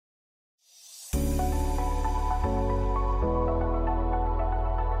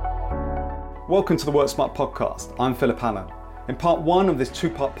Welcome to the WorkSmart podcast. I'm Philip Allen. In part one of this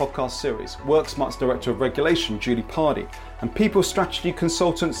two-part podcast series, WorkSmart's Director of Regulation, Julie Pardey, and People Strategy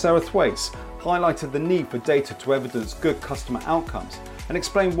Consultant, Sarah Thwaites, highlighted the need for data to evidence good customer outcomes and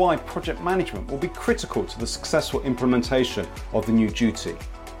explain why project management will be critical to the successful implementation of the new duty.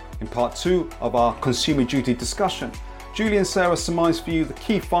 In part two of our Consumer Duty discussion, Julie and Sarah surmised for you the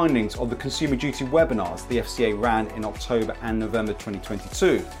key findings of the Consumer Duty webinars the FCA ran in October and November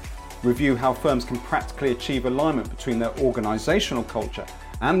 2022, review how firms can practically achieve alignment between their organisational culture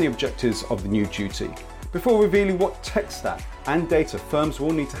and the objectives of the new duty, before revealing what tech stack and data firms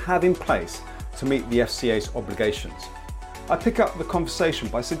will need to have in place to meet the FCA's obligations. I pick up the conversation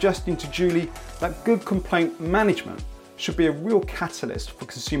by suggesting to Julie that good complaint management should be a real catalyst for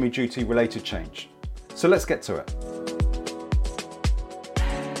consumer duty related change. So let's get to it.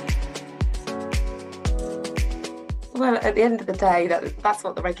 Well, at the end of the day, that's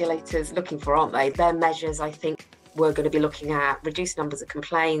what the regulator's looking for, aren't they? Their measures, I think, we're going to be looking at reduced numbers of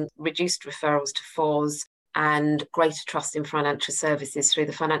complaints, reduced referrals to FOS, and greater trust in financial services through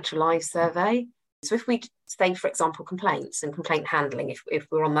the Financial Lives survey. So if we say, for example, complaints and complaint handling, if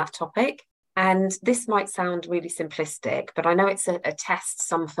we're on that topic, and this might sound really simplistic, but I know it's a test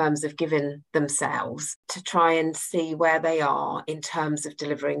some firms have given themselves to try and see where they are in terms of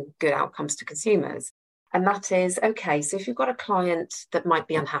delivering good outcomes to consumers. And that is, okay, so if you've got a client that might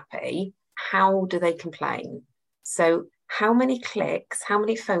be unhappy, how do they complain? So how many clicks, how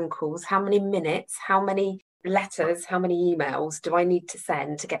many phone calls, how many minutes, how many letters, how many emails do I need to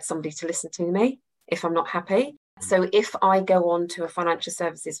send to get somebody to listen to me if I'm not happy? So if I go on to a financial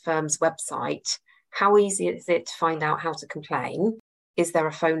services firm's website, how easy is it to find out how to complain? Is there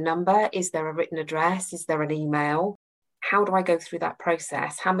a phone number? Is there a written address? Is there an email? How do I go through that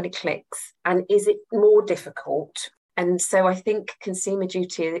process? How many clicks? And is it more difficult? And so I think consumer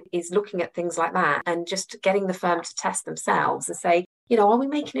duty is looking at things like that and just getting the firm to test themselves and say, are we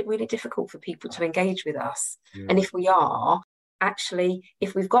making it really difficult for people to engage with us? Yeah. And if we are, actually,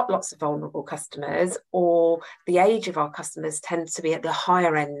 if we've got lots of vulnerable customers or the age of our customers tends to be at the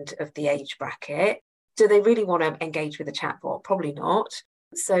higher end of the age bracket, do they really want to engage with a chatbot? Probably not.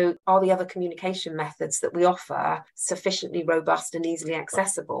 So are the other communication methods that we offer sufficiently robust and easily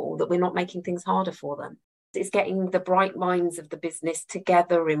accessible that we're not making things harder for them? It's getting the bright minds of the business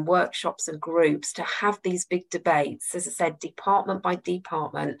together in workshops and groups to have these big debates, as I said, department by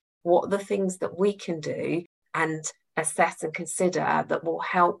department, what are the things that we can do and assess and consider that will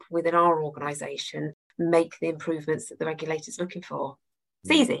help within our organisation make the improvements that the regulator's looking for.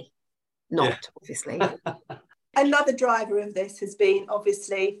 It's easy. Not, obviously. Another driver of this has been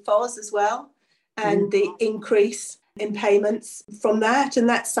obviously FOS as well and the increase in payments from that. And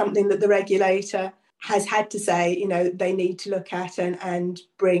that's something that the regulator has had to say, they need to look at and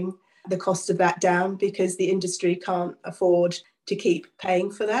bring the cost of that down because the industry can't afford to keep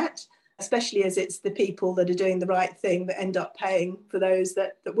paying for that, especially as it's the people that are doing the right thing that end up paying for those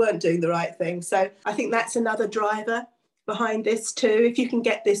that weren't doing the right thing. So I think that's another driver behind this too. If you can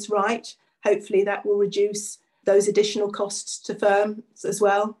get this right, hopefully that will reduce those additional costs to firms as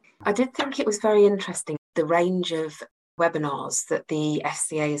well. I did think it was very interesting, the range of webinars that the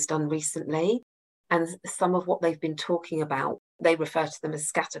FCA has done recently, and some of what they've been talking about, they refer to them as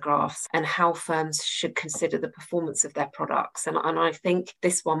scatter graphs and how firms should consider the performance of their products. And I think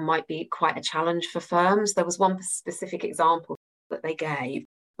this one might be quite a challenge for firms. There was one specific example that they gave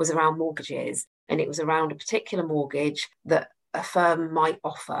was around mortgages, and it was around a particular mortgage that a firm might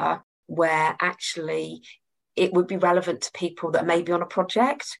offer where actually it would be relevant to people that may be on a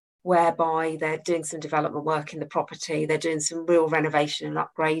project whereby they're doing some development work in the property, they're doing some real renovation and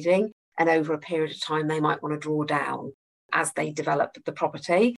upgrading, and over a period of time they might want to draw down as they develop the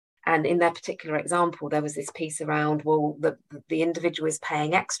property. And in their particular example, there was this piece around, well, the individual is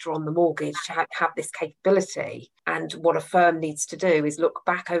paying extra on the mortgage to have this capability. And what a firm needs to do is look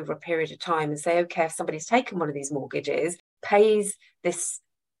back over a period of time and say, okay, if somebody's taken one of these mortgages, pays this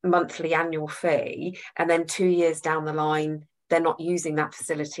monthly annual fee, and then 2 years down the line they're not using that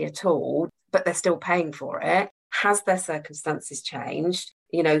facility at all, but they're still paying for it, has their circumstances changed?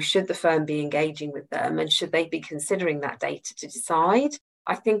 Should the firm be engaging with them, and should they be considering that data to decide?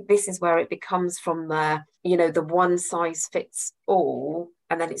 I think this is where it becomes from the one size fits all,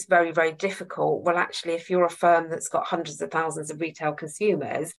 and then it's very, very difficult. Well, actually, if you're a firm that's got hundreds of thousands of retail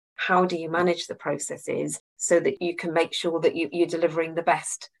consumers, how do you manage the processes so that you can make sure that you're delivering the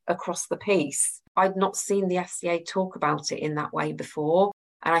best across the piece? I'd not seen the FCA talk about it in that way before,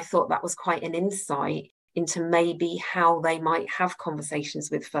 and I thought that was quite an insight into maybe how they might have conversations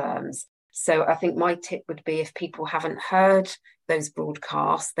with firms So I think my tip would be, if people haven't heard those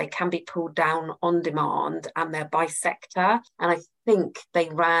broadcasts, they can be pulled down on demand, and they're by sector. And I think they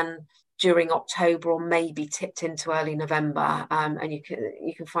ran during October or maybe tipped into early November, and you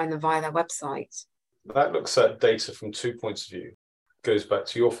can find them via their website. That looks at data from 2 points of view. Goes back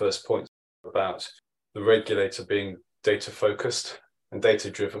to your first point about the regulator being data focused and data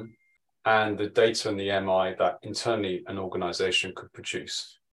driven, and the data and the MI that internally an organization could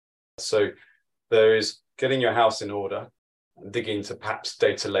produce. So there is getting your house in order, digging into perhaps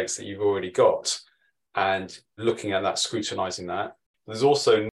data lakes that you've already got and looking at that, scrutinizing that. There's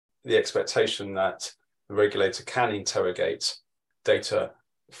also the expectation that the regulator can interrogate data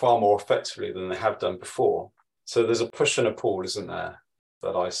far more effectively than they have done before. So there's a push and a pull, isn't there,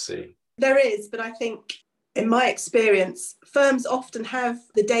 that I see? There is, but I think in my experience, firms often have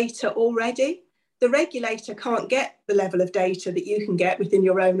the data already. The regulator can't get the level of data that you can get within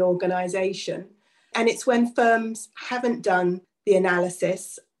your own organisation. And it's when firms haven't done the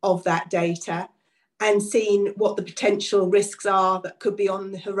analysis of that data and seen what the potential risks are that could be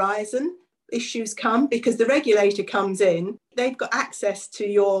on the horizon, issues come, because the regulator comes in, they've got access to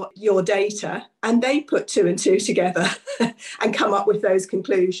your data, and they put 2 and 2 together and come up with those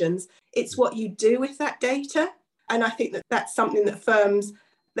conclusions. It's what you do with that data. And I think that that's something that firms,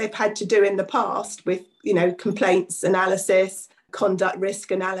 they've had to do in the past with, complaints analysis, conduct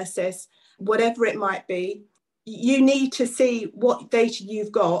risk analysis, whatever it might be. You need to see what data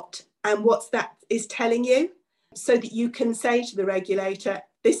you've got and what that is telling you, so that you can say to the regulator,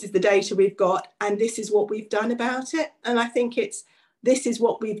 this is the data we've got and this is what we've done about it. And I think this is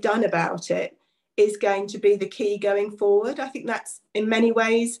what we've done about it is going to be the key going forward. I think that's in many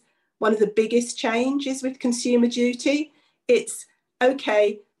ways one of the biggest changes with Consumer Duty. It's,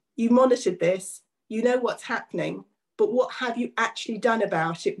 okay, you monitored this, you know what's happening, but what have you actually done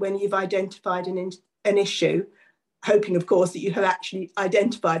about it when you've identified an issue, hoping, of course, that you have actually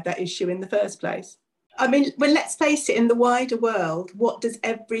identified that issue in the first place. I mean, well, let's face it, in the wider world, what does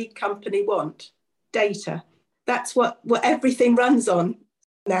every company want? Data. That's what everything runs on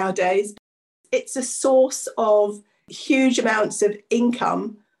nowadays. It's a source of huge amounts of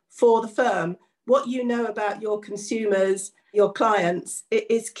income for the firm. What you know about your consumers, your clients, it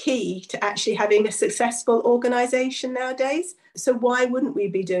is key to actually having a successful organisation nowadays. So why wouldn't we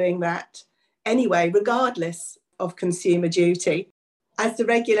be doing that anyway, regardless of Consumer Duty? As the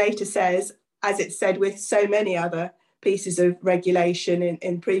regulator says, as it's said with so many other pieces of regulation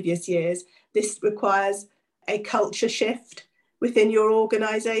in previous years, this requires a culture shift within your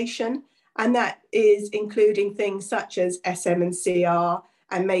organisation. And that is including things such as SM and CR,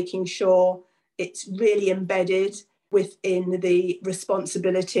 and making sure it's really embedded within the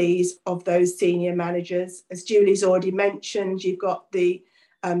responsibilities of those senior managers. As Julie's already mentioned, you've got the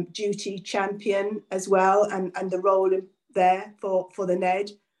duty champion as well, and the role there for the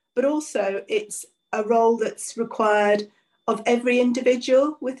NED. But also it's a role that's required of every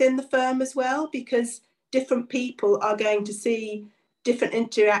individual within the firm as well, because different people are going to see different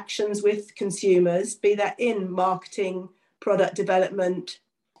interactions with consumers, be that in marketing, product development,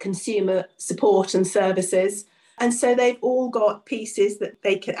 consumer support and services. And so they've all got pieces that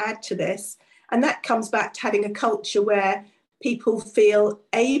they can add to this. And that comes back to having a culture where people feel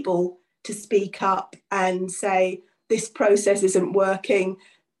able to speak up and say, this process isn't working,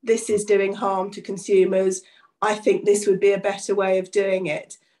 this is doing harm to consumers, I think this would be a better way of doing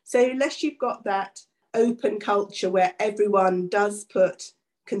it. So unless you've got that open culture where everyone does put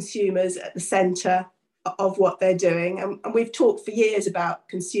consumers at the centre of what they're doing, and we've talked for years about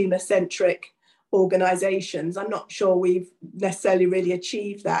consumer-centric organisations, I'm not sure we've necessarily really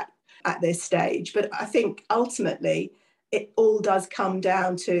achieved that at this stage. But I think ultimately it all does come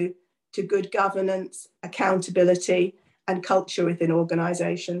down to good governance, accountability, and culture within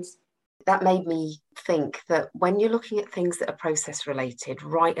organisations. That made me think that when you're looking at things that are process related,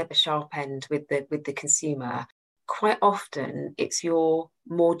 right at the sharp end with the consumer, quite often it's your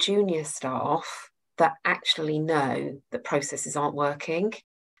more junior staff that actually know that processes aren't working.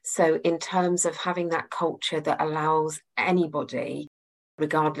 So in terms of having that culture that allows anybody,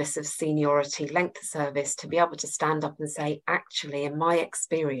 regardless of seniority, length of service, to be able to stand up and say, actually, in my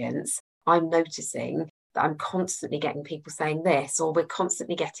experience, I'm noticing that I'm constantly getting people saying this, or we're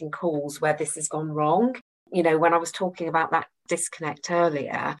constantly getting calls where this has gone wrong. When I was talking about that disconnect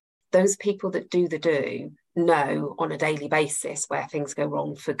earlier, those people that do know on a daily basis where things go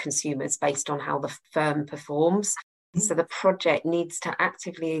wrong for consumers based on how the firm performs. So the project needs to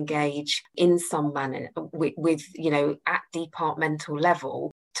actively engage in some manner with at departmental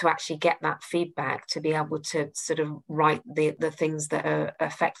level to actually get that feedback, to be able to sort of write the things that are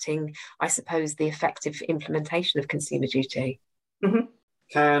affecting, I suppose, the effective implementation of consumer duty. Mm-hmm.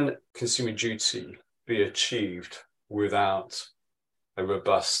 Can consumer duty be achieved without a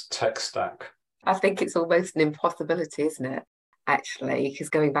robust tech stack? I think it's almost an impossibility, isn't it? Actually, because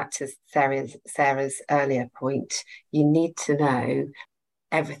going back to Sarah's earlier point, you need to know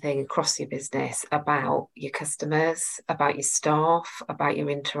everything across your business about your customers, about your staff, about your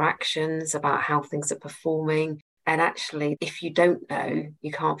interactions, about how things are performing. And actually, if you don't know,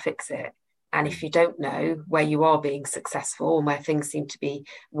 you can't fix it. And if you don't know where you are being successful and where things seem to be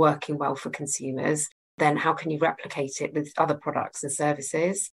working well for consumers, then how can you replicate it with other products and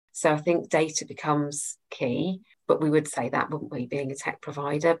services? So I think data becomes key, but we would say that, wouldn't we, being a tech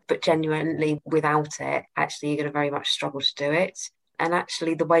provider? But genuinely, without it, actually, you're going to very much struggle to do it. And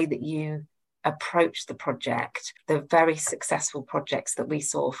actually, the way that you approach the project, the very successful projects that we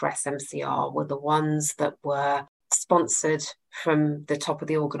saw for SMCR were the ones that were sponsored from the top of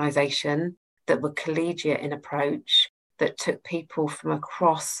the organisation, that were collegiate in approach, that took people from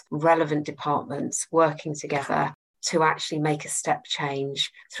across relevant departments working together to actually make a step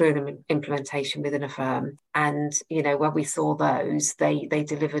change through an implementation within a firm. And, you know, when we saw those, they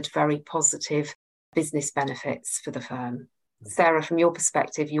delivered very positive business benefits for the firm. Sarah, from your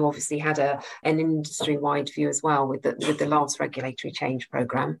perspective, you obviously had an industry-wide view as well with the last regulatory change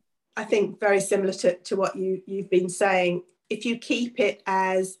programme. I think very similar to what you've been saying. If you keep it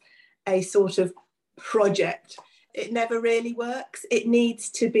as a sort of project, it never really works. It needs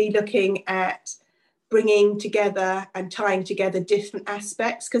to be looking at bringing together and tying together different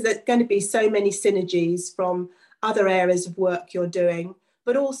aspects, because there's going to be so many synergies from other areas of work you're doing,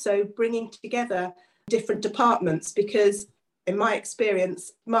 but also bringing together different departments, because in my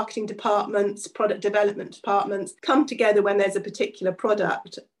experience, marketing departments, product development departments come together when there's a particular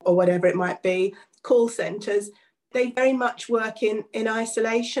product or whatever it might be. Call centres, they very much work in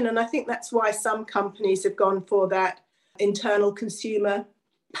isolation. And I think that's why some companies have gone for that internal consumer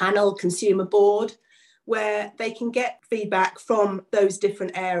panel, consumer board, where they can get feedback from those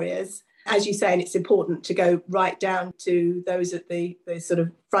different areas. As you say, and it's important to go right down to those at the sort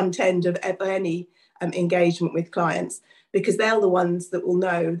of front end of any engagement with clients, because they're the ones that will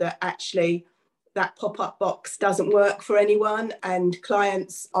know that actually that pop-up box doesn't work for anyone and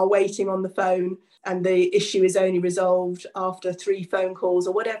clients are waiting on the phone and the issue is only resolved after 3 phone calls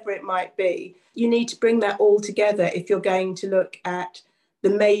or whatever it might be. You need to bring that all together if you're going to look at the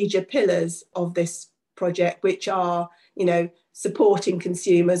major pillars of this project, which are, you know, supporting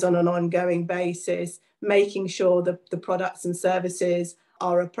consumers on an ongoing basis, making sure that the products and services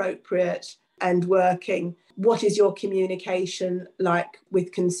are appropriate and working. What is your communication like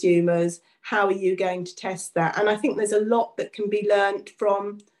with consumers? How are you going to test that? And I think there's a lot that can be learned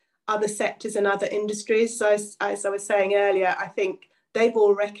from other sectors and other industries. So as I was saying earlier, I think they've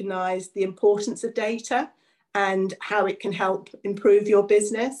all recognised the importance of data and how it can help improve your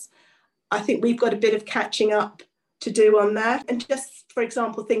business. I think we've got a bit of catching up to do on that. And just, for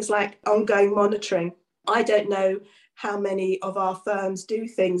example, things like ongoing monitoring. I don't know how many of our firms do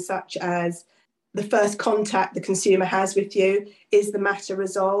things such as the first contact the consumer has with you, is the matter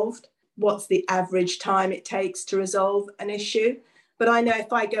resolved? What's the average time it takes to resolve an issue? But I know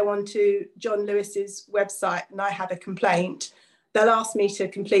if I go onto John Lewis's website and I have a complaint, they'll ask me to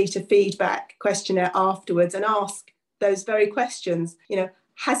complete a feedback questionnaire afterwards and ask those very questions. You know,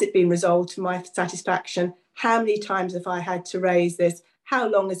 has it been resolved to my satisfaction? How many times have I had to raise this? How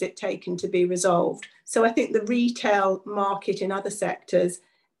long has it taken to be resolved? So I think the retail market in other sectors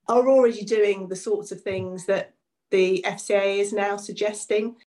are already doing the sorts of things that the FCA is now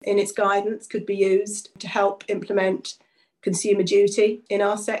suggesting in its guidance could be used to help implement consumer duty in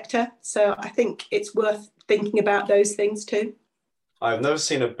our sector. So I think it's worth thinking about those things too. I've never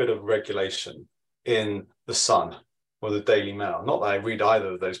seen a bit of regulation in The Sun or the Daily Mail. Not that I read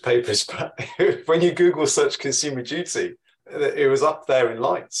either of those papers, but when you Google search consumer duty, it was up there in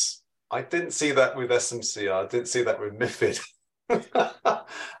lights. I didn't see that with SMCR. I didn't see that with MiFID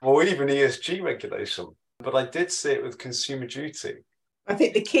or even ESG regulation, but I did see it with consumer duty. I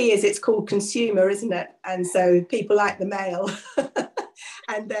think the key is it's called consumer, isn't it? And so people like the Mail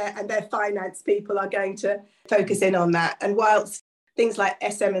and their finance people are going to focus in on that. And whilst things like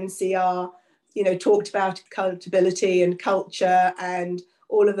SM&CR, you know, talked about accountability and culture and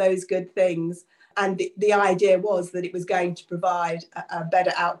all of those good things, and the idea was that it was going to provide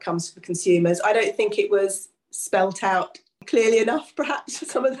better outcomes for consumers, I don't think it was spelt out clearly enough, perhaps, for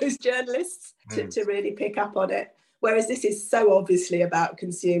some of those journalists to really pick up on it. Whereas this is so obviously about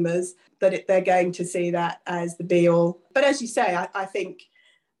consumers that they're going to see that as the be-all. But as you say, I think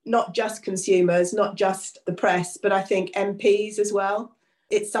not just consumers, not just the press, but I think MPs as well.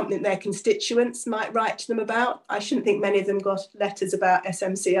 It's something their constituents might write to them about. I shouldn't think many of them got letters about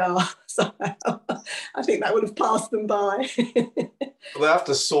SMCR, so I think that would have passed them by. Well, they have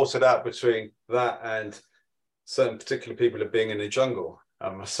to sort it out between that and certain particular people are being in the jungle.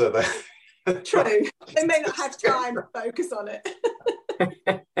 So they True. They may not have time to focus on it.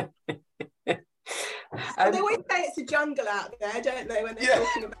 And they always say it's a jungle out there, don't they, when they're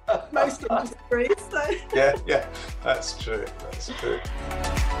talking about most industries. So. Yeah, that's true.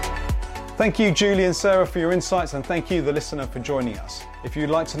 Thank you, Julie and Sarah, for your insights, and thank you, the listener, for joining us. If you'd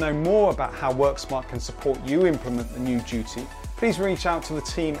like to know more about how WorkSmart can support you implement the new duty, please reach out to the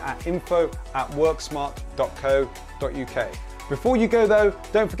team at info@worksmart.co.uk. Before you go though,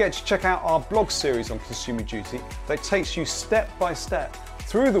 don't forget to check out our blog series on consumer duty that takes you step by step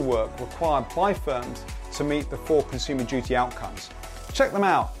through the work required by firms to meet the 4 consumer duty outcomes. Check them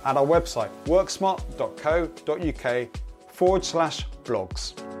out at our website,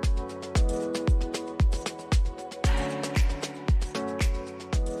 worksmart.co.uk/blogs.